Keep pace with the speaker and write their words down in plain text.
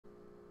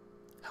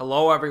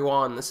Hello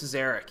everyone, this is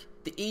Erik,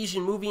 the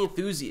Asian movie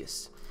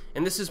enthusiast,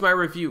 and this is my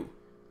review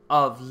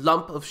of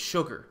Lump of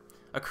Sugar,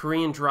 a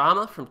Korean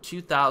drama from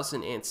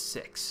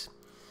 2006.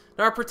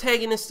 Now our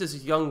protagonist is a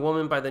young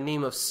woman by the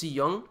name of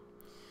Si-eun,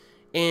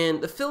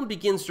 and the film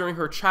begins during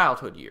her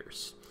childhood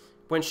years,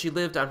 when she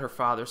lived on her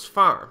father's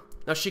farm.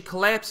 Now she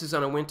collapses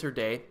on a winter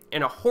day,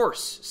 and a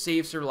horse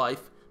saves her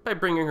life by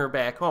bringing her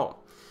back home.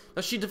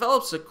 Now she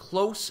develops a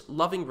close,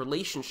 loving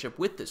relationship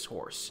with this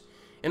horse,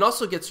 and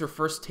also gets her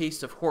first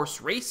taste of horse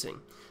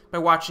racing by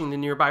watching the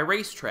nearby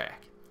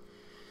racetrack.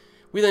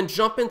 We then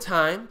jump in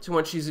time to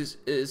when she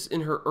is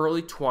in her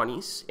early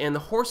 20s, and the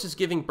horse is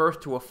giving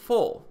birth to a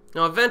foal.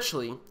 Now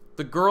eventually,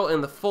 the girl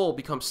and the foal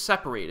become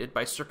separated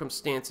by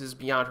circumstances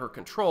beyond her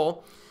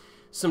control.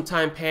 Some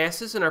time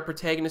passes, and our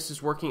protagonist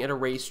is working at a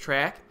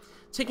racetrack,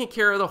 taking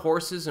care of the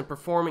horses and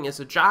performing as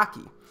a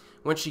jockey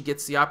when she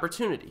gets the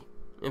opportunity,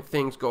 and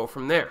things go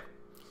from there.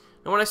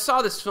 Now when I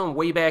saw this film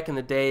way back in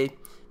the day,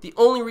 the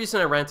only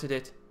reason I rented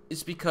it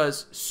is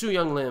because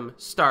Su-jeong Lim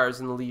stars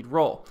in the lead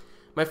role.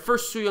 My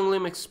first Su-jeong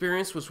Lim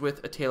experience was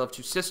with A Tale of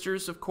Two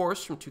Sisters, of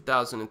course, from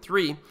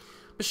 2003,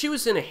 but she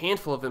was in a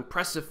handful of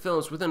impressive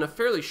films within a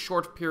fairly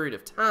short period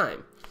of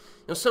time.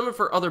 Some of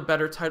her other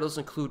better titles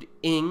include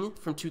Ing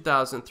from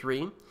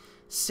 2003,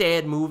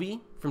 Sad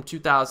Movie from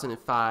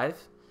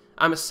 2005,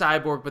 I'm a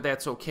Cyborg But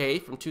That's Okay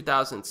from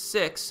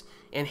 2006,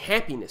 and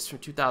Happiness from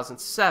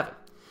 2007.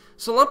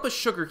 So Lump of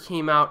Sugar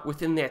came out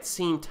within that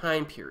same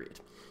time period.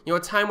 A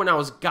time when I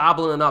was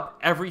gobbling up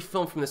every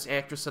film from this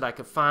actress that I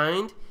could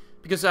find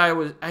because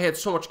I had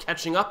so much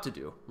catching up to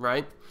do,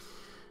 right?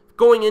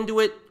 Going into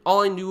it,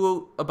 all I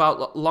knew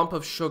about Lump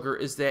of Sugar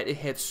is that it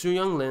had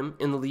Su-jeong Lim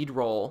in the lead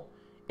role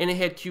and it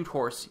had cute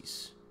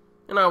horsies.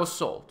 And I was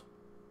sold,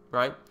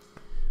 right?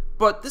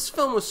 But this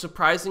film was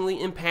surprisingly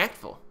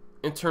impactful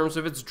in terms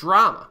of its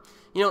drama.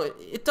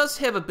 It does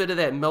have a bit of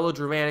that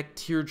melodramatic,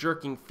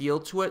 tear-jerking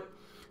feel to it,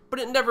 but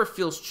it never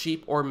feels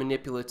cheap or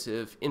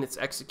manipulative in its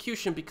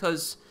execution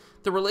because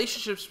the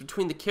relationships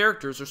between the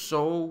characters are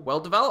so well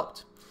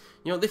developed.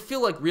 They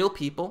feel like real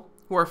people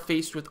who are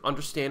faced with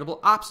understandable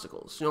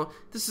obstacles.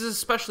 This is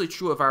especially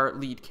true of our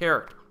lead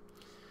character.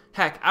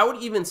 Heck, I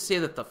would even say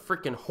that the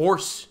frickin'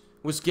 horse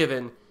was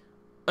given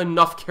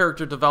enough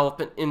character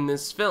development in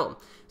this film.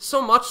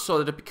 So much so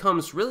that it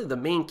becomes really the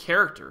main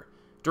character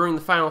during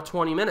the final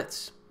 20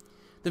 minutes.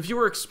 The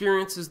viewer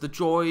experiences the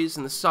joys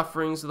and the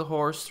sufferings of the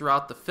horse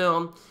throughout the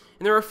film,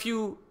 and there are a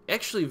few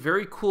actually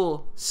very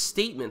cool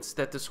statements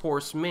that this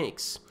horse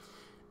makes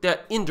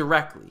that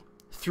indirectly,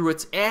 through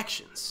its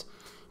actions.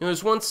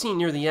 There's one scene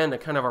near the end, a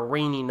kind of a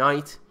rainy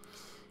night,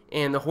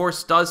 and the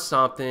horse does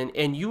something,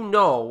 and you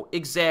know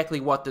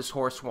exactly what this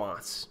horse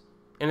wants.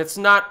 And it's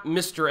not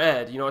Mr.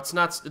 Ed,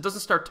 it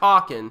doesn't start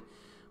talking,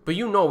 but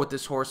you know what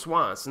this horse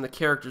wants, and the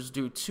characters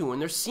do too.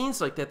 And there's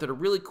scenes like that that are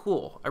really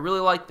cool. I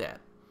really like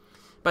that.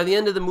 By the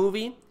end of the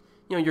movie,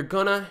 you're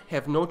gonna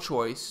have no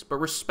choice but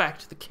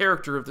respect the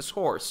character of this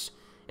horse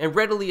and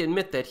readily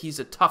admit that he's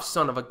a tough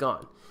son of a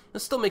gun. It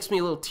still makes me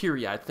a little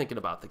teary-eyed thinking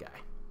about the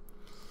guy.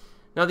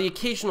 Now, the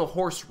occasional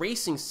horse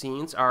racing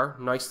scenes are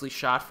nicely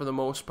shot for the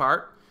most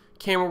part.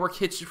 Camera work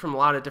hits you from a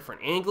lot of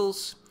different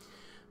angles.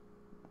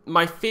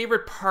 My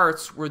favorite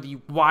parts were the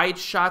wide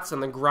shots on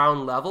the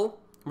ground level,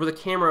 where the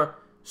camera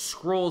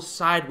scrolls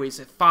sideways.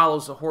 It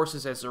follows the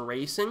horses as they're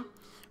racing.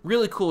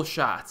 Really cool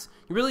shots.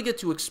 You really get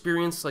to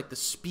experience like the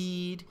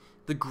speed,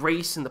 the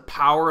grace, and the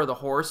power of the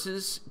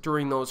horses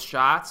during those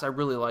shots. I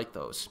really like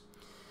those.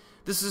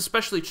 This is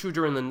especially true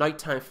during the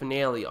nighttime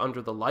finale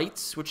under the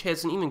lights, which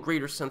has an even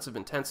greater sense of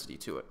intensity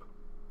to it.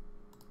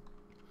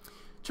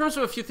 In terms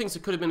of a few things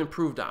that could have been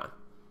improved on,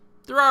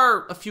 there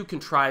are a few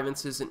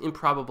contrivances and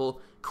improbable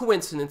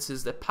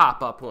coincidences that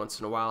pop up once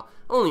in a while.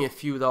 Only a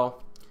few,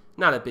 though.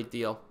 Not a big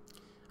deal.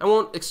 I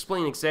won't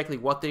explain exactly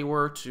what they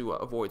were to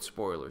avoid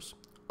spoilers.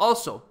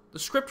 Also, the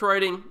script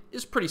writing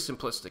is pretty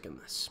simplistic in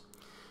this.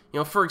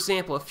 For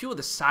example, a few of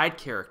the side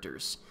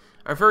characters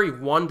are very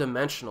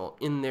one-dimensional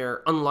in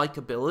their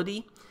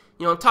unlikability.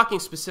 I'm talking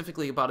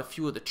specifically about a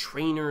few of the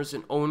trainers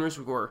and owners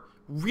who are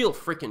real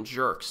freaking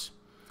jerks.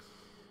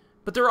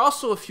 But there are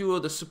also a few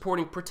of the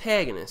supporting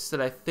protagonists that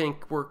I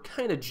think were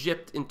kind of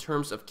gypped in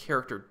terms of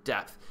character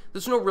depth.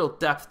 There's no real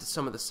depth to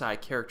some of the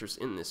side characters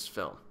in this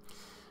film.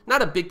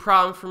 Not a big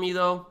problem for me,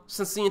 though,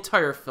 since the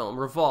entire film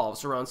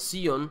revolves around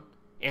Si-eun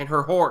and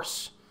her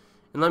horse.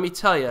 And let me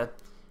tell you,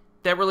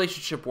 that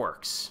relationship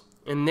works.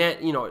 And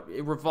that,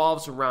 it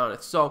revolves around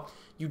it. So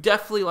you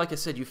definitely, like I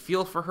said, you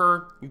feel for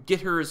her. You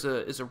get her as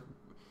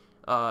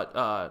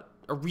a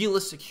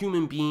realistic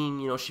human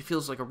being. She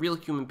feels like a real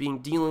human being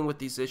dealing with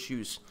these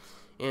issues.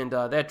 And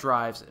that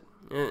drives it.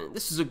 And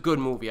this is a good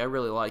movie. I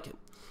really like it.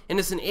 And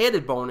as an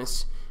added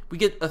bonus, we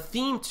get a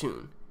theme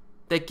tune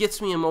that gets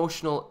me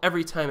emotional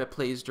every time it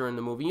plays during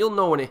the movie. You'll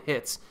know when it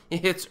hits.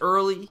 It hits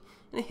early,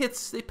 and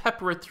they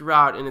pepper it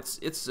throughout, and it's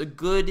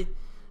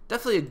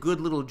definitely a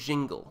good little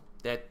jingle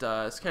that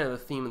is kind of the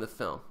theme of the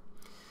film.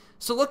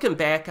 So looking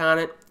back on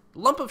it,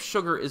 Lump of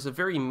Sugar is a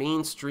very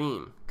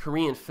mainstream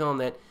Korean film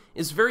that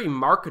is very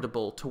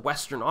marketable to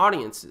Western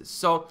audiences.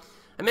 So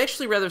I'm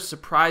actually rather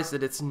surprised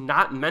that it's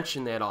not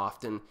mentioned that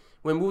often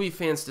when movie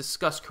fans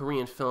discuss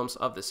Korean films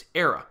of this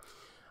era.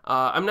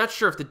 I'm not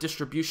sure if the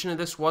distribution of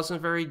this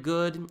wasn't very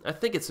good. I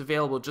think it's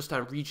available just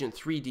on Region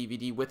 3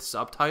 DVD with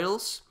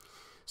subtitles,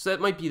 so that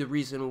might be the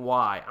reason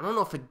why. I don't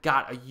know if it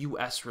got a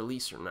US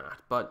release or not,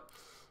 but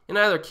in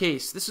either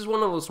case, this is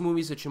one of those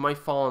movies that you might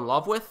fall in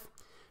love with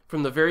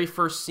from the very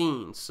first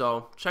scene,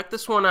 so check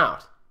this one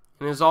out.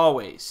 And as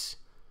always,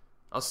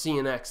 I'll see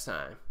you next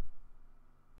time.